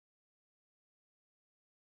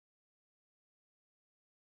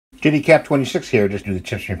JDCap26 here, just do the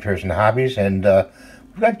tips, repairs, and hobbies, and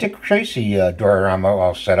we've got Dick Tracy diorama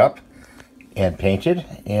all set up and painted,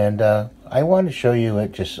 and I wanted to show you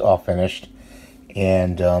it just all finished.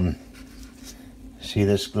 And see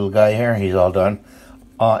this little guy here? He's all done.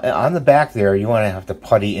 On the back there, you want to have to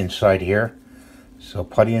putty inside here. So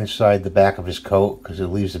putty inside the back of his coat, because it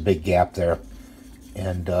leaves a big gap there.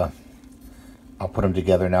 And I'll put them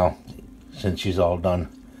together now, since he's all done.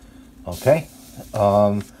 Okay.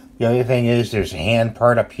 The other thing is there's a hand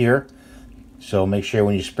part up here, so make sure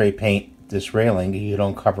when you spray paint this railing you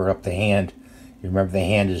don't cover up the hand. You remember the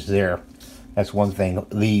hand is there. That's one thing.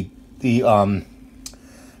 The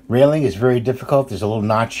railing is very difficult. There's a little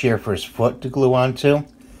notch here for his foot to glue onto,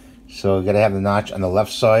 so you got to have the notch on the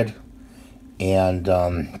left side and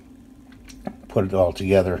put it all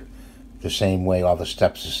together the same way, all the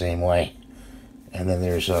steps the same way. And then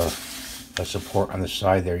there's a support on the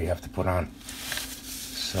side there you have to put on.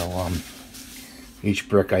 So each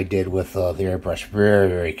brick I did with the airbrush very,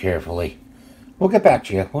 very carefully. We'll get back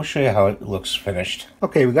to you. We'll show you how it looks finished.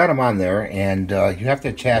 Okay, we got him on there, and you have to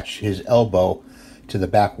attach his elbow to the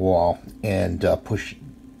back wall and push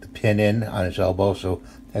the pin in on his elbow. So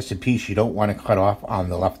that's the piece you don't want to cut off on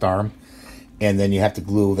the left arm. And then you have to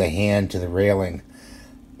glue the hand to the railing.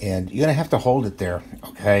 And you're going to have to hold it there,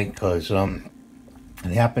 okay? Because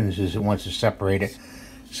what happens is it wants to separate it.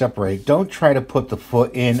 Don't try to put the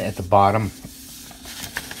foot in at the bottom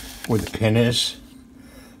where the pin is.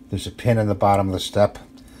 There's a pin on the bottom of the step.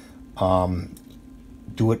 Try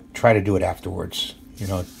to do it afterwards. You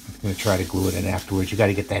know, I'm going to try to glue it in afterwards. You got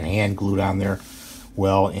to get that hand glued on there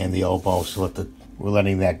well, and the elbow. So we're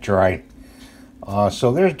letting that dry.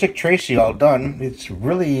 So there's Dick Tracy all done. It's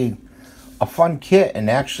really a fun kit, and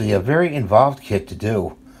actually a very involved kit to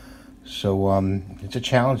do. So it's a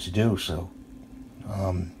challenge to do. So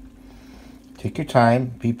take your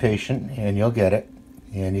time, be patient, and you'll get it.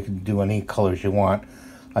 And you can do any colors you want.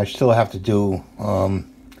 I still have to do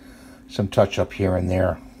some touch up here and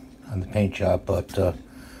there on the paint job, but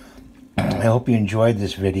I hope you enjoyed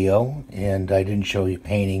this video. And I didn't show you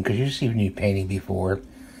painting because you've seen me painting before,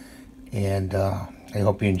 and I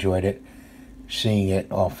hope you enjoyed it, seeing it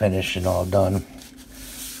all finished and all done.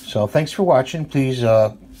 So thanks for watching. Please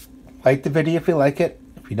like the video if you like it.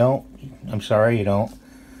 If you don't, I'm sorry you don't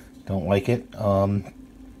like it.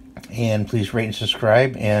 And please rate and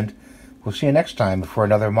subscribe, and we'll see you next time for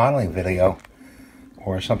another modeling video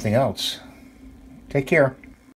or something else. Take care.